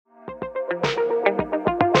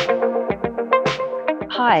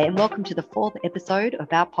Hi, and welcome to the fourth episode of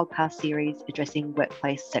our podcast series addressing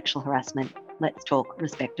workplace sexual harassment. Let's talk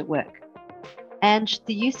respect at work. And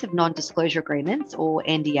the use of non-disclosure agreements, or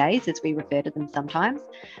NDAs as we refer to them sometimes,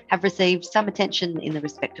 have received some attention in the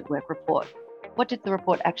Respect at Work report. What did the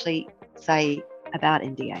report actually say about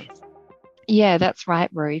NDAs? Yeah, that's right,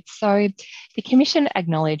 Ruth. So the Commission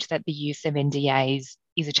acknowledged that the use of NDAs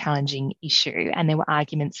is a challenging issue, and there were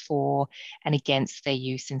arguments for and against their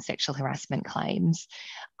use in sexual harassment claims.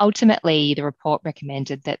 Ultimately, the report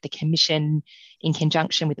recommended that the Commission, in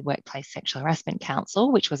conjunction with the Workplace Sexual Harassment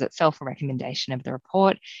Council, which was itself a recommendation of the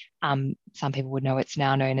report, some people would know it's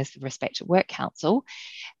now known as the Respect at Work Council,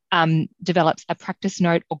 develops a practice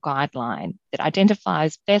note or guideline that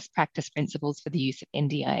identifies best practice principles for the use of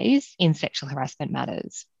NDAs in sexual harassment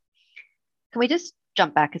matters. Can we just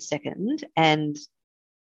jump back a second and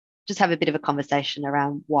just have a bit of a conversation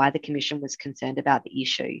around why the Commission was concerned about the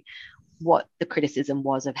issue, what the criticism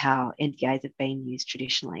was of how NDAs have been used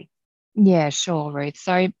traditionally? Yeah, sure, Ruth.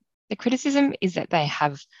 So the criticism is that they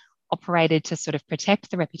have operated to sort of protect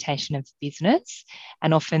the reputation of business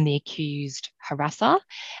and often the accused harasser,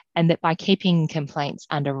 and that by keeping complaints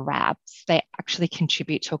under wraps, they actually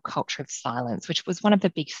contribute to a culture of silence, which was one of the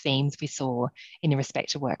big themes we saw in the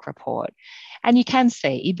Respect at Work report. And you can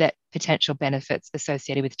see that potential benefits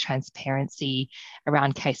associated with transparency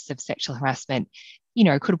around cases of sexual harassment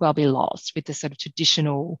could well be lost with the sort of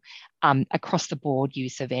traditional across the board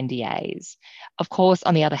use of NDAs. Of course,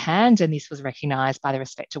 on the other hand, and this was recognised by the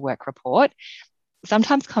Respect at Work report,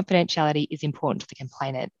 sometimes confidentiality is important to the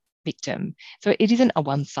complainant victim. So it isn't a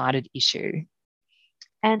one-sided issue.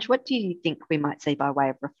 And what do you think we might see by way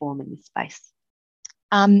of reform in this space?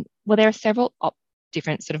 Well, there are several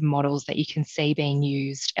different sort of models that you can see being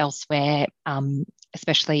used elsewhere,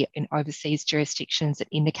 especially in overseas jurisdictions, that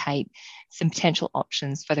indicate some potential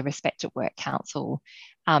options for the Respect at Work Council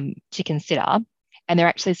to consider. And there are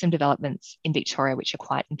actually some developments in Victoria which are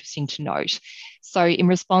quite interesting to note. So in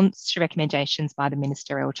response to recommendations by the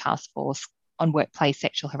Ministerial Task Force on Workplace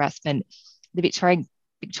Sexual Harassment, the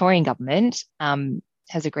Victorian government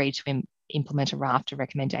has agreed to implement a raft of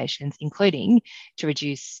recommendations, including to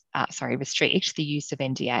restrict the use of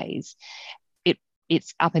NDAs.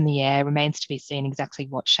 It's up in the air, remains to be seen exactly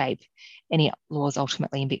what shape any laws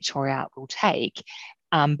ultimately in Victoria will take.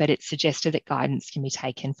 But it's suggested that guidance can be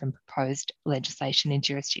taken from proposed legislation in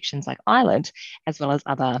jurisdictions like Ireland, as well as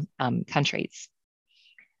other countries.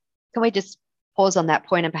 Can we just pause on that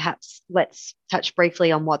point and perhaps let's touch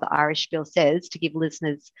briefly on what the Irish bill says to give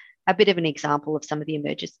listeners a bit of an example of some of the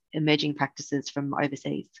emerging practices from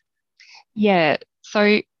overseas? Yeah,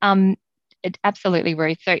 so absolutely,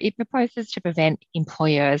 Ruth. So it proposes to prevent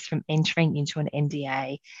employers from entering into an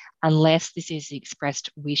NDA unless this is the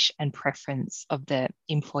expressed wish and preference of the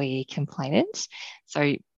employee complainant.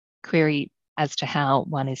 So query as to how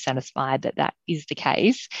one is satisfied that that is the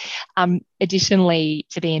case. Additionally,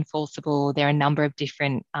 to be enforceable, there are a number of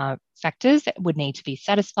different factors that would need to be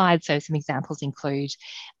satisfied. So some examples include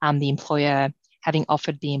the employer having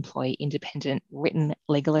offered the employee independent written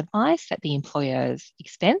legal advice at the employer's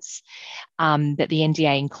expense, that the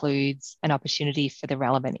NDA includes an opportunity for the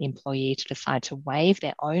relevant employee to decide to waive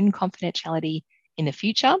their own confidentiality in the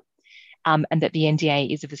future, and that the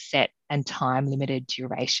NDA is of a set and time limited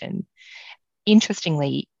duration.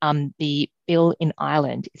 Interestingly, the bill in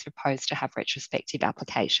Ireland is proposed to have retrospective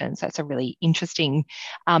application. So it's a really interesting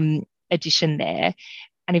addition there.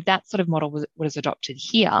 And if that sort of model was adopted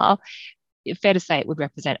here, it's fair to say it would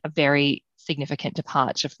represent a very significant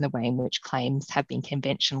departure from the way in which claims have been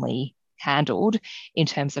conventionally handled in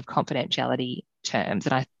terms of confidentiality terms.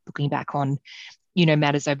 And looking back on,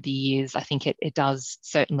 matters over the years, I think it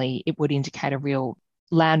would indicate a real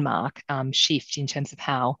landmark shift in terms of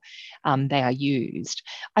how they are used.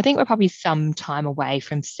 I think we're probably some time away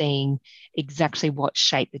from seeing exactly what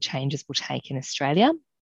shape the changes will take in Australia.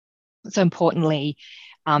 So importantly,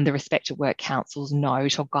 the Respect at Work Council's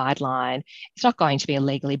note or guideline, it's not going to be a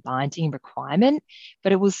legally binding requirement,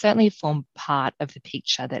 but it will certainly form part of the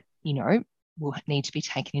picture that, will need to be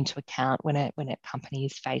taken into account when a company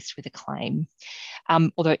is faced with a claim.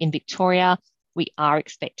 Although in Victoria, we are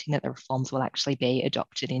expecting that the reforms will actually be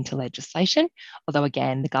adopted into legislation, although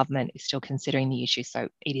again, the government is still considering the issue, so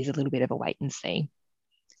it is a little bit of a wait and see.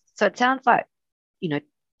 So it sounds like, to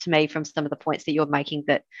me from some of the points that you're making,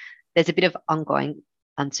 that there's a bit of ongoing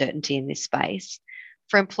uncertainty in this space.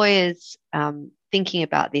 For employers thinking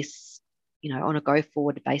about this, on a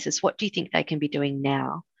go-forward basis, what do you think they can be doing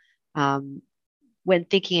now when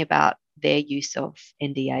thinking about their use of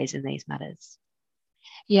NDAs in these matters?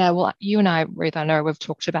 Yeah, well, you and I, Ruth, I know we've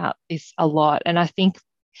talked about this a lot. And I think,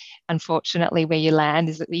 unfortunately, where you land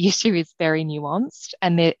is that the issue is very nuanced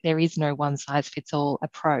and there is no one size fits all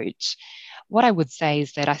approach. What I would say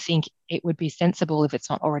is that I think it would be sensible, if it's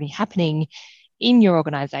not already happening in your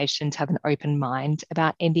organisation, to have an open mind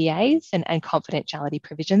about NDAs and confidentiality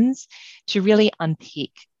provisions, to really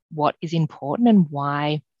unpick what is important and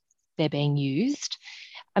why they're being used.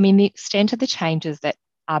 I mean, the extent of the changes that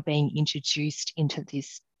are being introduced into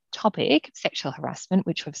this topic, sexual harassment,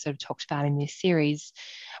 which we've sort of talked about in this series,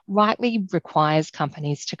 rightly requires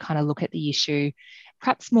companies to kind of look at the issue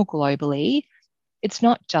perhaps more globally. It's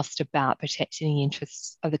not just about protecting the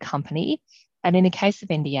interests of the company. And in the case of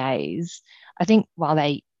NDAs, I think while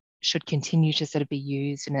they should continue to sort of be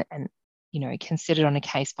used and considered on a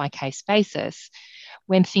case by case basis,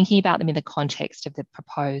 when thinking about them in the context of the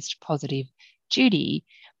proposed positive duty,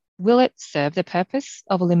 will it serve the purpose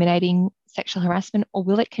of eliminating sexual harassment, or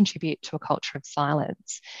will it contribute to a culture of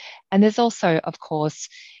silence? And there's also, of course,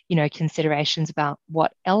 considerations about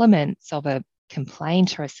what elements of a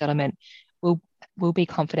complaint or a settlement will be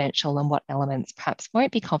confidential and what elements perhaps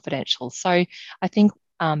won't be confidential. So I think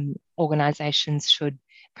organisations should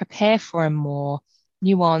prepare for a more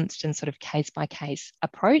nuanced and sort of case by case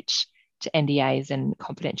approach to NDAs and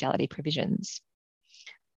confidentiality provisions.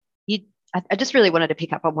 I just really wanted to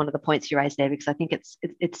pick up on one of the points you raised there, because I think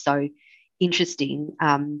it's so interesting,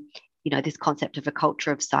 this concept of a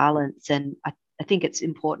culture of silence. And I think it's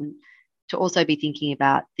important to also be thinking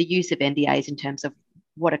about the use of NDAs in terms of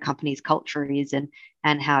what a company's culture is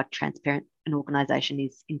and how transparent an organisation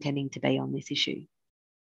is intending to be on this issue.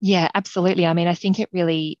 Yeah, absolutely. I mean, I think it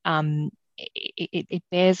really it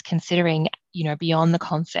bears considering, beyond the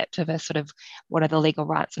concept of a sort of what are the legal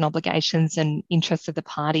rights and obligations and interests of the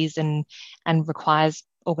parties, and requires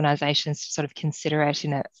organisations to sort of consider it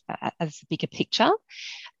as a bigger picture.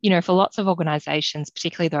 For lots of organisations,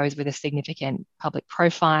 particularly those with a significant public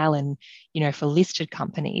profile and, for listed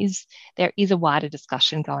companies, there is a wider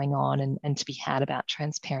discussion going on and to be had about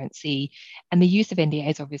transparency. And the use of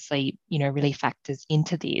NDAs obviously, really factors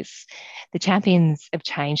into this. The Champions of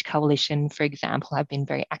Change Coalition, for example, have been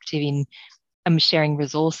very active in sharing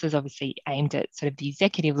resources, obviously aimed at sort of the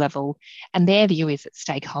executive level. And their view is that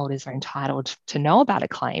stakeholders are entitled to know about a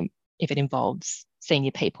claim if it involves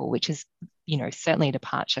senior people, which is, certainly a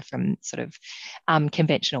departure from sort of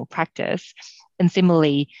conventional practice. And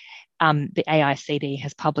similarly, the AICD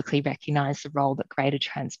has publicly recognised the role that greater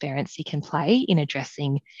transparency can play in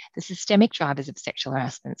addressing the systemic drivers of sexual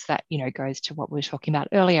harassment. So that, goes to what we were talking about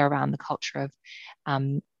earlier around the culture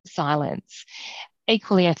of silence.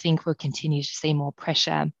 Equally, I think we'll continue to see more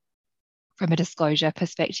pressure from a disclosure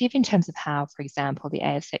perspective in terms of how, for example, the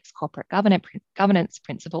ASX corporate governance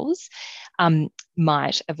principles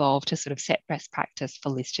might evolve to sort of set best practice for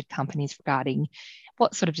listed companies regarding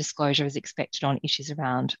what sort of disclosure is expected on issues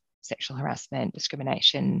around sexual harassment,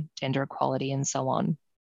 discrimination, gender equality, and so on.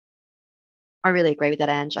 I really agree with that,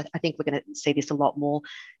 Ange. I think we're going to see this a lot more.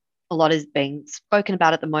 A lot is being spoken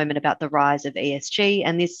about at the moment about the rise of ESG,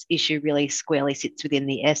 and this issue really squarely sits within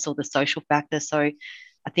the S, or the social factor. So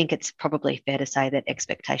I think it's probably fair to say that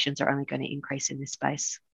expectations are only going to increase in this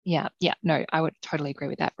space. Yeah, no, I would totally agree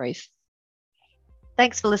with that, Ruth.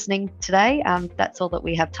 Thanks for listening today. That's all that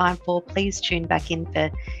we have time for. Please tune back in for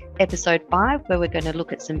episode 5, where we're going to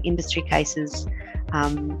look at some industry cases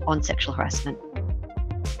on sexual harassment.